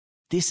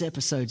This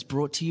episode's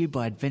brought to you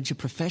by Adventure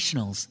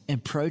Professionals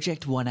and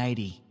Project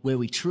 180, where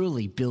we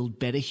truly build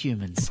better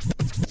humans.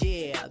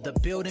 Yeah, the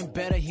Building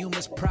Better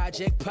Humans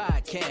Project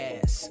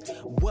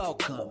podcast.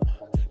 Welcome.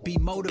 Be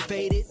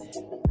motivated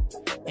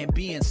and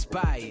be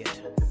inspired.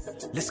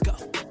 Let's go.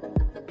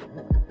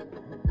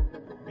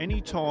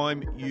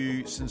 Anytime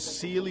you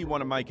sincerely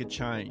want to make a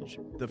change,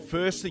 the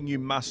first thing you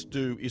must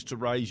do is to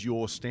raise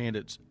your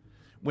standards.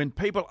 When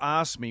people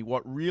ask me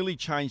what really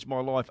changed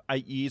my life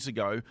 8 years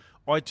ago,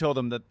 I tell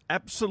them that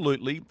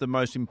absolutely the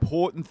most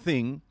important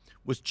thing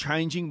was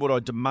changing what I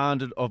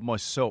demanded of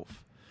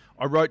myself.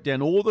 I wrote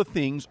down all the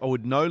things I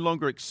would no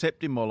longer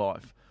accept in my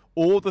life,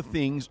 all the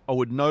things I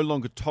would no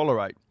longer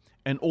tolerate,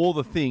 and all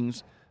the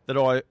things that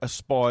I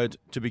aspired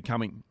to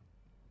becoming.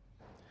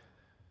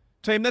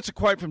 Team, that's a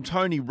quote from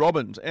Tony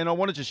Robbins, and I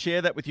wanted to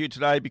share that with you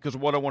today because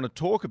what I want to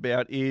talk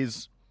about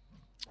is,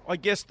 I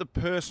guess, the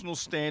personal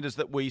standards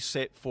that we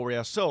set for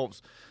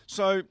ourselves.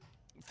 So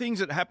things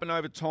that happen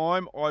over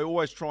time, I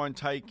always try and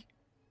take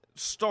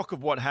stock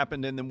of what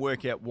happened and then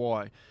work out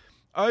why.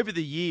 Over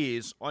the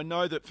years, I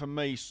know that for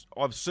me,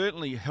 I've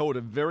certainly held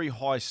a very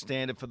high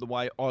standard for the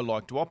way I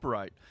like to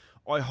operate.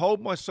 I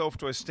hold myself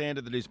to a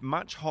standard that is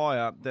much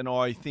higher than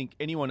I think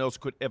anyone else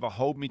could ever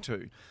hold me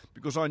to,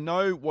 because I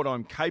know what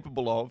I'm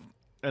capable of,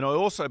 and I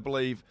also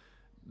believe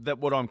that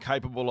what I'm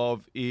capable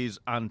of is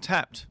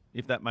untapped,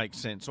 if that makes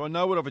sense. So I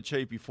know what I've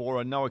achieved before.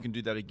 I know I can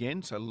do that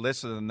again. So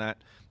lesser than that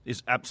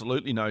is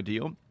absolutely no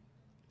deal.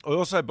 I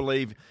also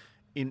believe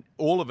in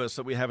all of us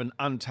that we have an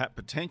untapped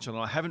potential,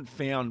 and I haven't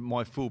found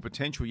my full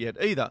potential yet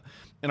either,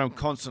 and I'm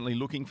constantly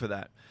looking for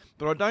that.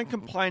 But I don't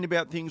complain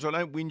about things. I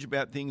don't whinge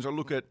about things. I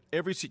look at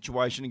every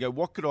situation and go,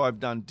 what could I have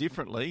done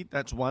differently?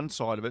 That's one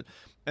side of it.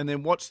 And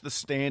then what's the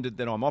standard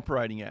that I'm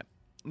operating at?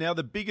 Now,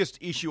 the biggest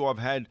issue I've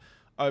had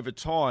over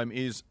time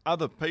is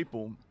other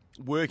people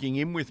working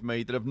in with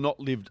me that have not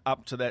lived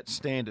up to that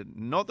standard.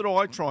 Not that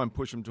I try and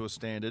push them to a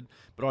standard,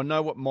 but I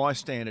know what my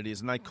standard is,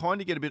 and they kind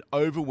of get a bit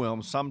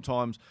overwhelmed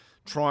sometimes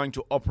trying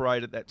to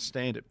operate at that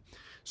standard.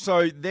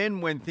 So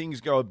then when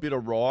things go a bit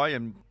awry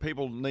and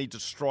people need to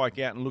strike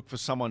out and look for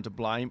someone to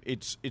blame,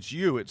 it's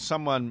you. It's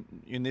someone,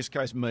 in this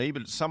case me,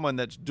 but it's someone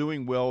that's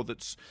doing well,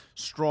 that's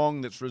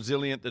strong, that's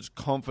resilient, that's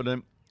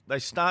confident. They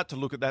start to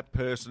look at that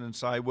person and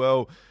say,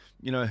 well,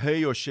 you know,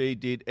 he or she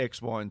did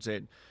X, Y, and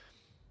Z.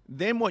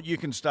 Then what you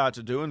can start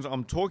to do, and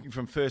I'm talking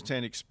from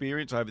first-hand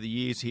experience over the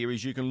years here,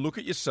 is you can look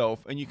at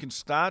yourself and you can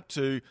start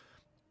to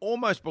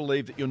almost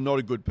believe that you're not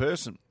a good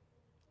person.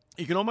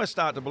 You can almost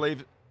start to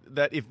believe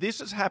that if this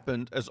has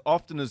happened as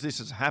often as this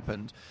has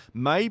happened,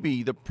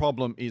 maybe the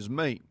problem is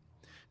me.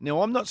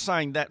 Now, I'm not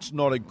saying that's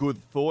not a good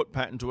thought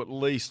pattern to at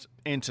least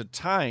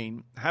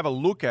entertain. Have a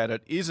look at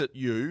it. Is it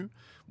you?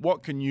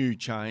 What can you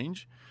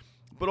change?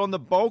 But on the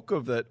bulk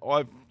of it,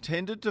 I've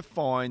tended to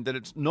find that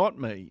it's not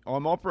me.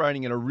 I'm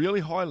operating at a really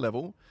high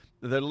level,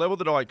 the level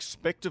that I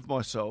expect of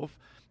myself,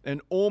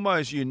 and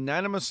almost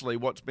unanimously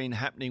what's been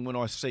happening when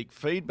I seek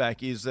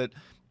feedback is that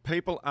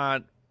people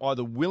aren't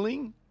either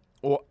willing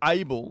or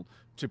able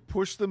to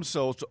push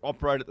themselves to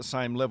operate at the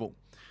same level.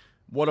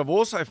 What I've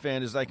also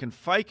found is they can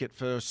fake it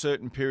for a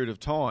certain period of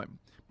time,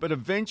 but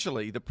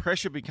eventually the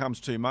pressure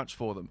becomes too much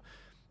for them.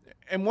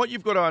 And what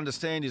you've got to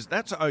understand is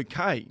that's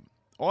okay.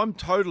 I'm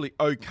totally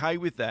okay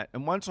with that.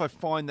 And once I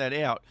find that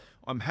out,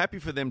 I'm happy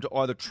for them to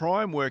either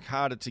try and work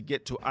harder to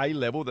get to a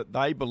level that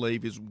they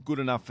believe is good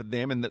enough for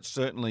them, and that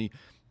certainly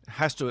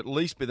has to at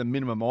least be the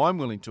minimum I'm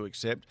willing to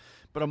accept,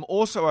 but I'm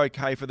also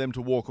okay for them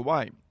to walk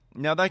away.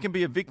 Now, they can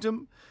be a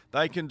victim.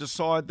 They can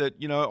decide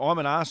that, you know, I'm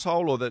an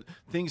asshole or that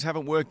things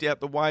haven't worked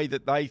out the way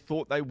that they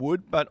thought they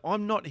would, but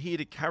I'm not here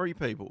to carry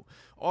people.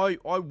 I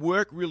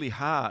work really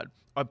hard.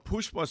 I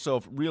push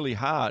myself really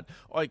hard.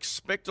 I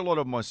expect a lot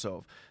of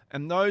myself,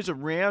 and those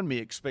around me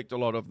expect a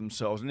lot of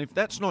themselves. And if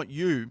that's not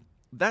you,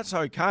 that's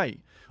okay.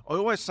 I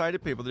always say to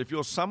people that if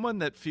you're someone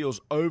that feels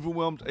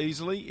overwhelmed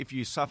easily, if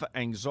you suffer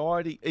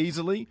anxiety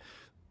easily,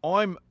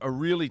 I'm a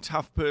really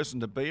tough person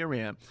to be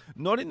around.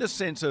 Not in the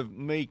sense of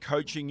me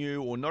coaching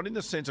you, or not in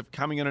the sense of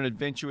coming on an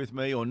adventure with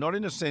me, or not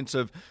in the sense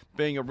of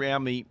being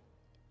around me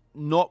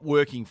not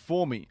working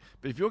for me.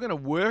 But if you're going to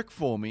work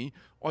for me,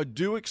 I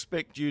do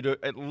expect you to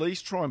at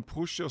least try and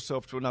push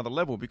yourself to another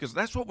level, because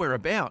that's what we're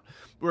about.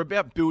 We're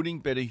about building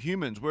better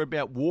humans. We're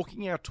about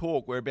walking our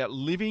talk. We're about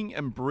living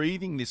and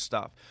breathing this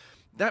stuff.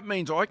 That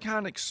means I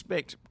can't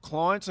expect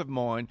clients of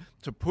mine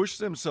to push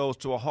themselves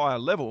to a higher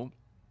level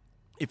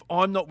if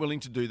I'm not willing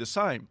to do the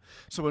same.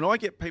 So when I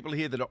get people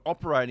here that are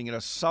operating at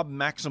a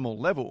sub-maximal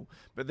level,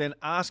 but then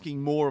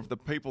asking more of the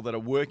people that are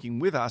working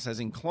with us, as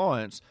in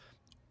clients,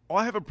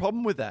 I have a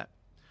problem with that,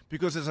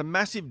 because there's a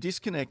massive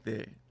disconnect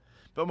there.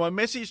 But my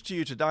message to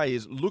you today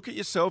is look at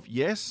yourself,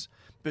 yes,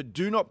 but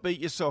do not beat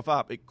yourself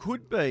up. It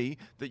could be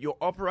that you're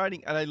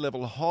operating at a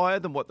level higher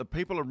than what the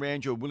people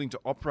around you are willing to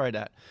operate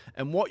at.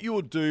 And what you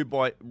will do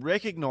by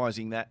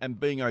recognizing that and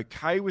being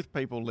okay with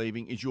people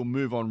leaving is you'll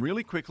move on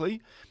really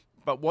quickly.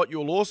 But what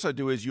you'll also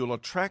do is you'll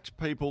attract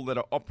people that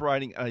are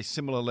operating at a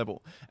similar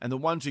level. And the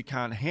ones who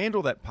can't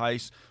handle that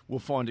pace will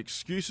find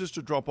excuses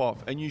to drop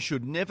off. And you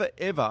should never,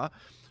 ever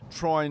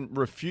try and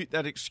refute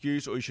that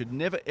excuse, or you should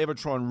never ever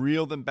try and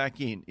reel them back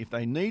in. If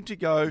they need to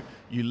go,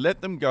 you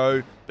let them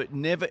go, but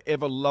never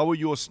ever lower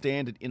your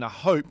standard in a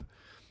hope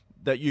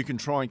that you can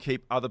try and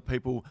keep other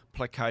people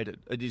placated.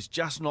 It is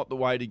just not the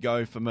way to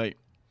go for me.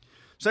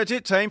 So that's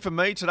it, team, for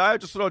me today. I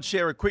just thought I'd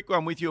share a quick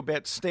one with you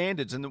about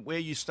standards, and that where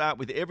you start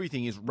with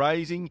everything is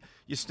raising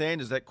your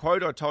standards. That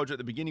quote I told you at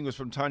the beginning was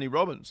from Tony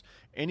Robbins.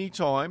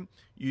 Anytime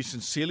you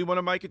sincerely want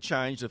to make a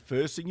change, the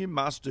first thing you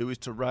must do is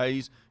to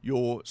raise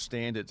your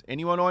standards.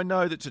 Anyone I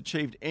know that's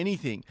achieved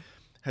anything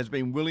has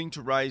been willing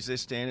to raise their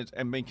standards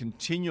and been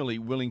continually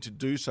willing to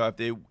do so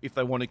if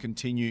they want to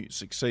continue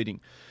succeeding.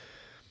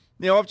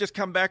 Now, I've just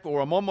come back, or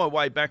I'm on my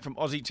way back from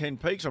Aussie 10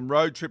 Peaks. I'm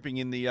road tripping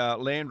in the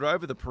Land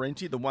Rover, the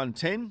Parenti, the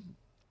 110.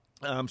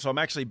 So I'm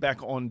actually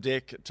back on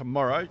deck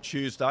tomorrow,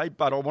 Tuesday,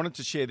 but I wanted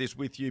to share this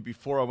with you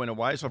before I went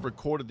away. So I've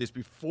recorded this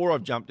before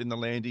I've jumped in the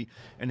Landy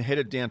and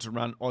headed down to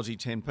run Aussie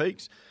 10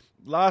 Peaks.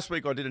 Last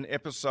week I did an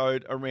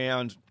episode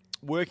around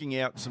working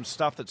out some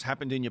stuff that's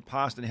happened in your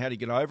past and how to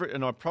get over it,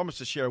 and I promised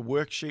to share a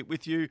worksheet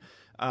with you.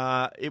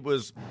 It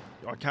was,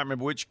 I can't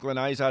remember which,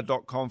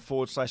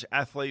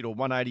 glenazar.com/athlete or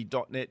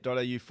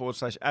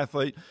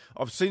 180.net.au/athlete.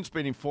 I've since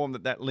been informed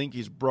that link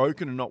is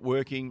broken and not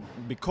working.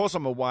 Because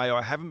I'm away,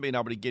 I haven't been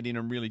able to get in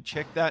and really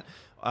check that.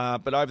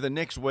 But over the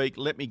next week,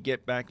 let me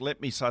get back, let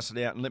me suss it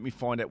out, and let me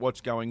find out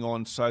what's going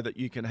on so that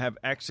you can have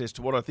access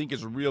to what I think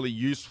is a really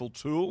useful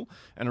tool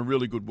and a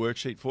really good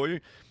worksheet for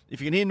you. If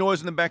you can hear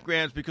noise in the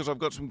background, it's because I've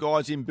got some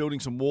guys in building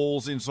some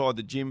walls inside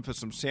the gym for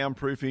some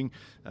soundproofing.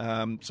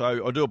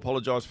 So I do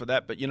apologise for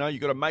that. But,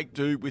 you've got to make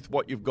do with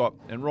what you've got.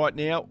 And right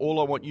now, all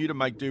I want you to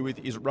make do with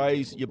is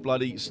raise your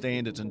bloody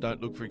standards and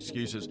don't look for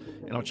excuses.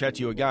 And I'll chat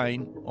to you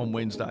again on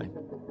Wednesday.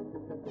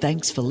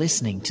 Thanks for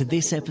listening to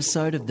this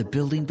episode of the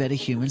Building Better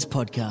Humans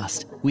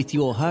podcast with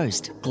your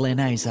host, Glen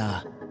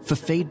Azar. For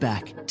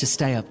feedback, to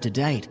stay up to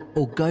date,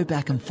 or go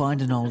back and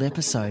find an old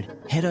episode,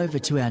 head over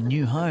to our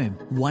new home,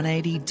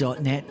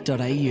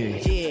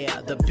 180.net.au.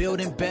 Yeah, the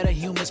Building Better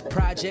Humans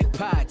Project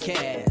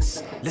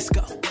podcast. Let's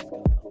go.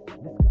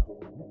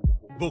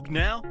 Book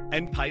now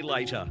and pay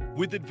later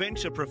with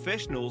Adventure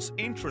Professionals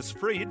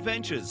Interest-Free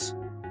Adventures.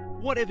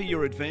 Whatever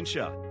your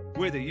adventure,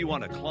 whether you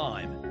want to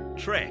climb,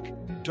 trek,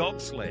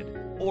 dog sled,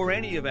 or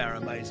any of our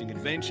amazing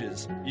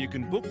adventures, you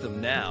can book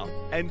them now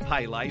and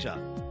pay later.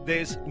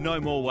 There's no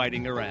more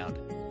waiting around.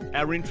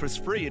 Our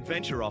interest-free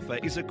adventure offer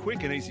is a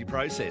quick and easy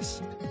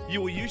process.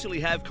 You will usually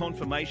have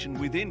confirmation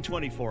within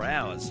 24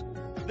 hours.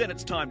 Then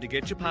it's time to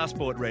get your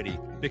passport ready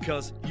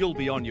because you'll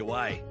be on your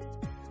way.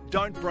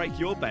 Don't break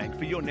your bank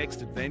for your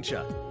next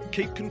adventure.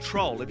 Keep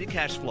control of your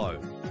cash flow.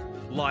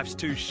 Life's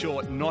too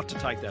short not to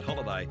take that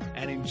holiday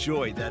and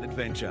enjoy that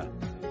adventure.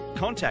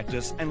 Contact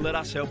us and let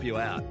us help you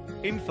out.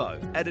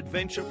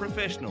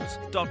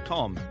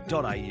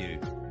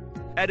 info@adventureprofessionals.com.au.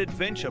 At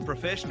Adventure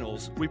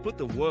Professionals, we put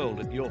the world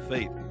at your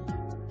feet.